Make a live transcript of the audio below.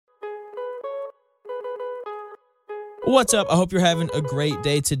What's up? I hope you're having a great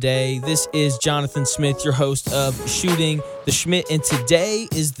day today. This is Jonathan Smith, your host of Shooting the Schmidt, and today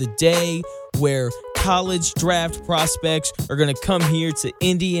is the day where college draft prospects are going to come here to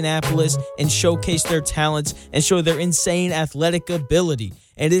Indianapolis and showcase their talents and show their insane athletic ability.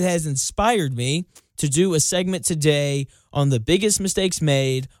 And it has inspired me to do a segment today on the biggest mistakes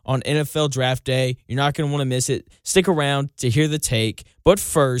made on NFL Draft Day. You're not going to want to miss it. Stick around to hear the take. But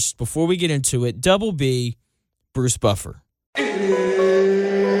first, before we get into it, Double B, Bruce Buffer.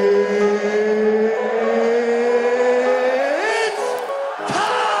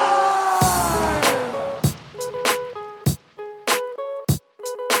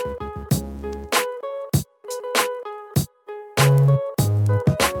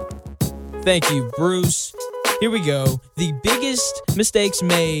 Thank you, Bruce. Here we go. The biggest mistakes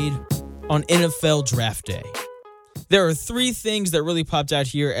made on NFL Draft Day. There are three things that really popped out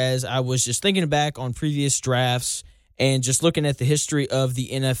here as I was just thinking back on previous drafts and just looking at the history of the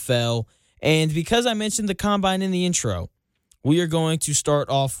NFL. And because I mentioned the Combine in the intro, we are going to start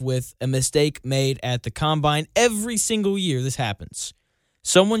off with a mistake made at the Combine. Every single year this happens.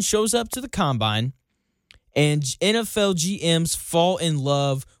 Someone shows up to the Combine and NFL GMs fall in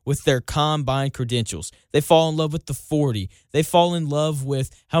love with their Combine credentials. They fall in love with the 40. They fall in love with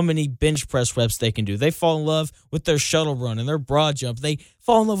how many bench press reps they can do. They fall in love with their shuttle run and their broad jump. They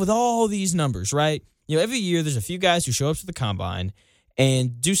fall in love with all these numbers, right? You know, every year there's a few guys who show up to the Combine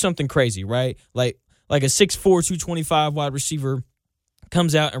and do something crazy, right? Like a 6'4", 225 wide receiver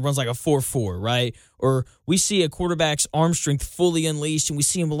comes out and runs like a 4.4, right? Or we see a quarterback's arm strength fully unleashed and we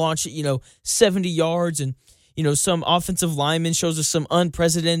see him launch it, 70 yards and, some offensive lineman shows us some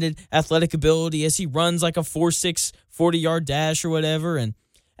unprecedented athletic ability as he runs like a 4.6, 40-yard dash or whatever. And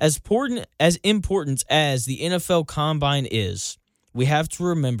as important as the NFL Combine is, we have to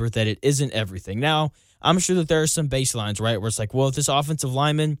remember that it isn't everything. Now, I'm sure that there are some baselines, right, where it's like, well, if this offensive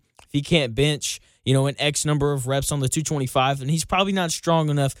lineman, if he can't bench, an X number of reps on the 225, then he's probably not strong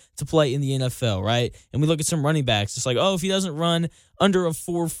enough to play in the NFL, right? And we look at some running backs. It's like, oh, if he doesn't run under a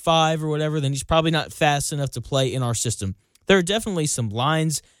 4.5 or whatever, then he's probably not fast enough to play in our system. There are definitely some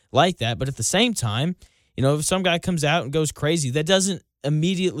lines like that, but at the same time, if some guy comes out and goes crazy, that doesn't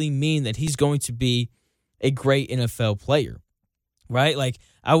immediately mean that he's going to be a great NFL player, right? Like,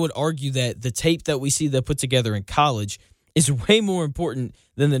 I would argue that the tape that we see them put together in college is way more important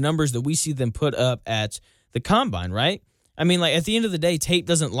than the numbers that we see them put up at the Combine, right? I mean, like, at the end of the day, tape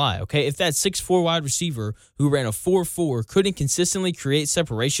doesn't lie, okay? If that 6'4" wide receiver who ran a 4.4 couldn't consistently create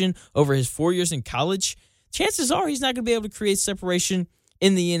separation over his 4 years in college, chances are he's not going to be able to create separation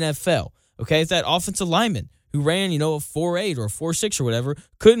in the NFL, okay? If that offensive lineman who ran, a 4.8 or a 4.6 or whatever,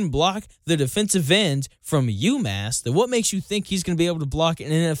 couldn't block the defensive end from UMass, then what makes you think he's going to be able to block an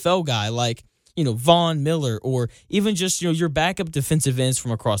NFL guy like, Von Miller or even just, your backup defensive ends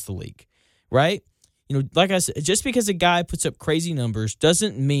from across the league, right? Like I said, just because a guy puts up crazy numbers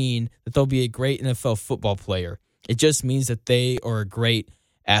doesn't mean that they'll be a great NFL football player. It just means that they are a great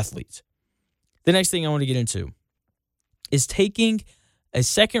athlete. The next thing I want to get into is taking a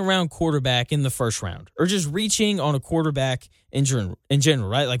second-round quarterback in the first round or just reaching on a quarterback in general,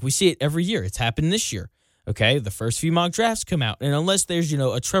 right? Like we see it every year. It's happened this year. Okay, the first few mock drafts come out, and unless there's,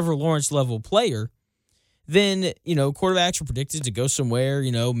 a Trevor Lawrence-level player, then, quarterbacks are predicted to go somewhere,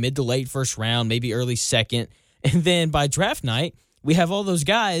 mid to late first round, maybe early second, and then by draft night, we have all those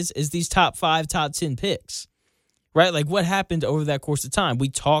guys as these top 5, top 10 picks, right? Like, what happened over that course of time? We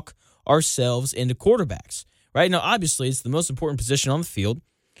talk ourselves into quarterbacks, right? Now, obviously, it's the most important position on the field,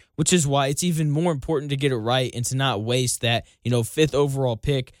 which is why it's even more important to get it right and to not waste that, 5th overall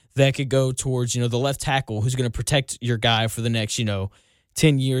pick that could go towards, the left tackle who's going to protect your guy for the next,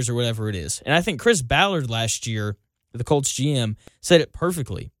 10 years or whatever it is. And I think Chris Ballard last year, the Colts GM, said it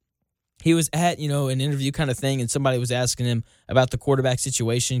perfectly. He was at, an interview kind of thing, and somebody was asking him about the quarterback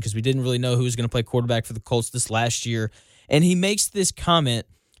situation because we didn't really know who was going to play quarterback for the Colts this last year. And he makes this comment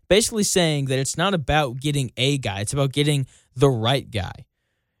basically saying that it's not about getting a guy. It's about getting the right guy.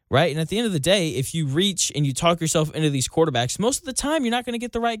 Right? And at the end of the day, if you reach and you talk yourself into these quarterbacks, most of the time you're not going to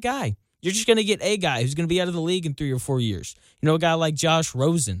get the right guy. You're just going to get a guy who's going to be out of the league in 3 or 4 years. A guy like Josh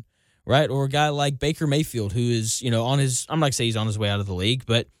Rosen, right? Or a guy like Baker Mayfield who is, on his, I'm not going to say he's on his way out of the league,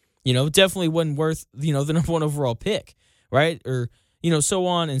 but, definitely wasn't worth, the number 1 overall pick, right? Or, so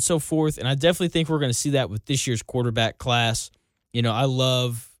on and so forth. And I definitely think we're going to see that with this year's quarterback class. I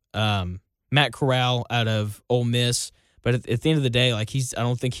love Matt Corral out of Ole Miss. But at the end of the day, like I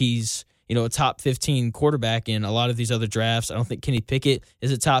don't think he's, a top 15 quarterback in a lot of these other drafts. I don't think Kenny Pickett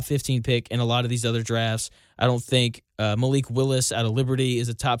is a top 15 pick in a lot of these other drafts. I don't think Malik Willis out of Liberty is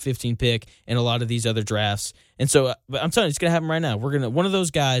a top 15 pick in a lot of these other drafts. And so but I'm telling you, it's going to happen right now. One of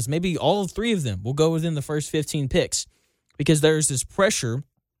those guys, maybe all three of them will go within the first 15 picks because there's this pressure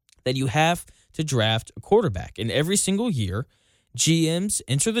that you have to draft a quarterback. And every single year, GMs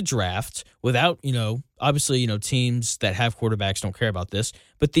enter the draft without, obviously, teams that have quarterbacks don't care about this,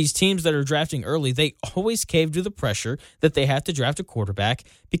 but these teams that are drafting early, they always cave to the pressure that they have to draft a quarterback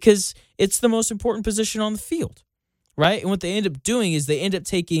because it's the most important position on the field, right? And what they end up doing is they end up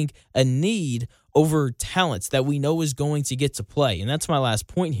taking a need over talents that we know is going to get to play. And that's my last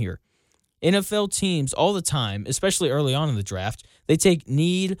point here. NFL teams all the time, especially early on in the draft, they take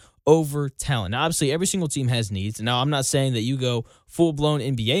need over talent. Now, obviously, every single team has needs. Now, I'm not saying that you go full-blown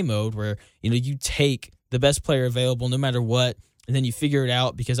NBA mode where, you take the best player available no matter what, and then you figure it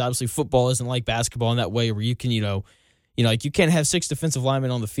out because obviously football isn't like basketball in that way where you can, like you can't have 6 defensive linemen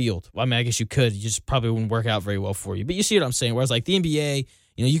on the field. Well, I mean, I guess you could. You just probably wouldn't work out very well for you. But you see what I'm saying? Whereas like the NBA,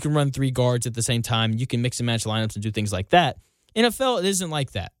 you can run 3 guards at the same time. You can mix and match lineups and do things like that. NFL, it isn't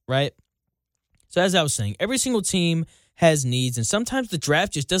like that, right? So as I was saying, every single team has needs, and sometimes the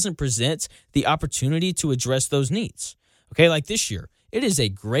draft just doesn't present the opportunity to address those needs. Okay, like this year, it is a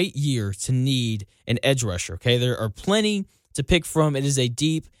great year to need an edge rusher. Okay, there are plenty to pick from. It is a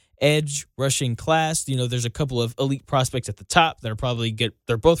deep edge rushing class. There's a couple of elite prospects at the top that are probably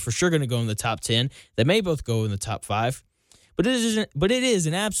they're both for sure going to go in the top 10. They may both go in the top 5. But it is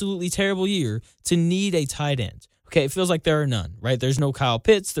an absolutely terrible year to need a tight end. Okay, it feels like there are none, right? There's no Kyle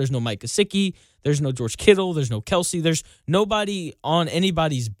Pitts, there's no Mike Gesicki, there's no George Kittle, there's no Kelsey, there's nobody on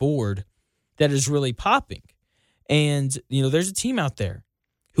anybody's board that is really popping. And, there's a team out there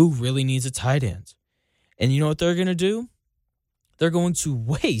who really needs a tight end. And you know what they're going to do? They're going to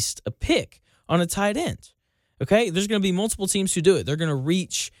waste a pick on a tight end. Okay? There's going to be multiple teams who do it. They're going to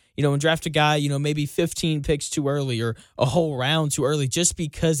reach, and draft a guy, maybe 15 picks too early or a whole round too early just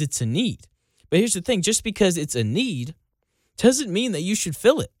because it's a need. But here's the thing, just because it's a need doesn't mean that you should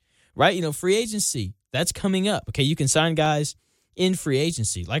fill it, right? Free agency, that's coming up. Okay, you can sign guys in free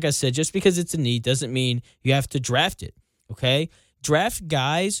agency. Like I said, just because it's a need doesn't mean you have to draft it, okay? Draft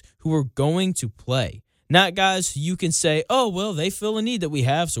guys who are going to play, not guys who you can say, oh, well, they fill a need that we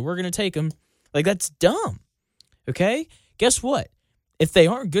have, so we're going to take them. Like, that's dumb, okay? Guess what? If they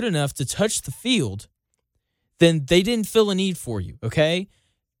aren't good enough to touch the field, then they didn't fill a need for you, okay?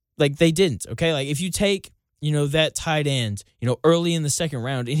 Like, they didn't, okay? Like, if you take, that tight end, early in the second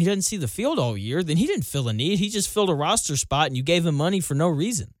round, and he doesn't see the field all year, then he didn't fill a need. He just filled a roster spot, and you gave him money for no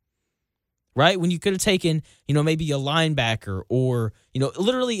reason, right? When you could have taken, maybe a linebacker or,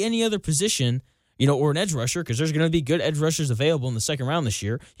 literally any other position, or an edge rusher, because there's going to be good edge rushers available in the second round this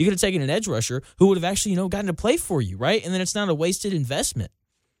year. You could have taken an edge rusher who would have actually, gotten to play for you, right? And then it's not a wasted investment,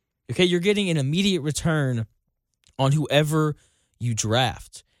 okay? You're getting an immediate return on whoever you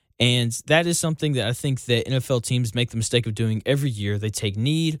draft. And that is something that I think that NFL teams make the mistake of doing every year. They take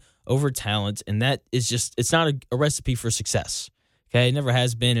need over talent, and that is just, it's not a recipe for success. Okay, it never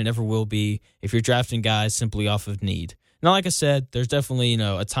has been and never will be if you're drafting guys simply off of need. Now, like I said, there's definitely,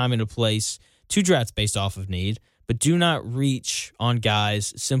 a time and a place to draft based off of need, but do not reach on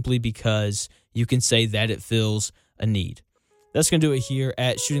guys simply because you can say that it fills a need. That's going to do it here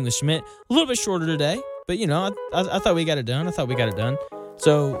at Shooting the Schmidt. A little bit shorter today, but, I thought we got it done.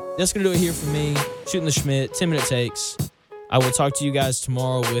 So that's going to do it here for me. Shooting the Schmidt, 10-minute takes. I will talk to you guys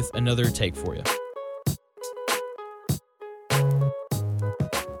tomorrow with another take for you.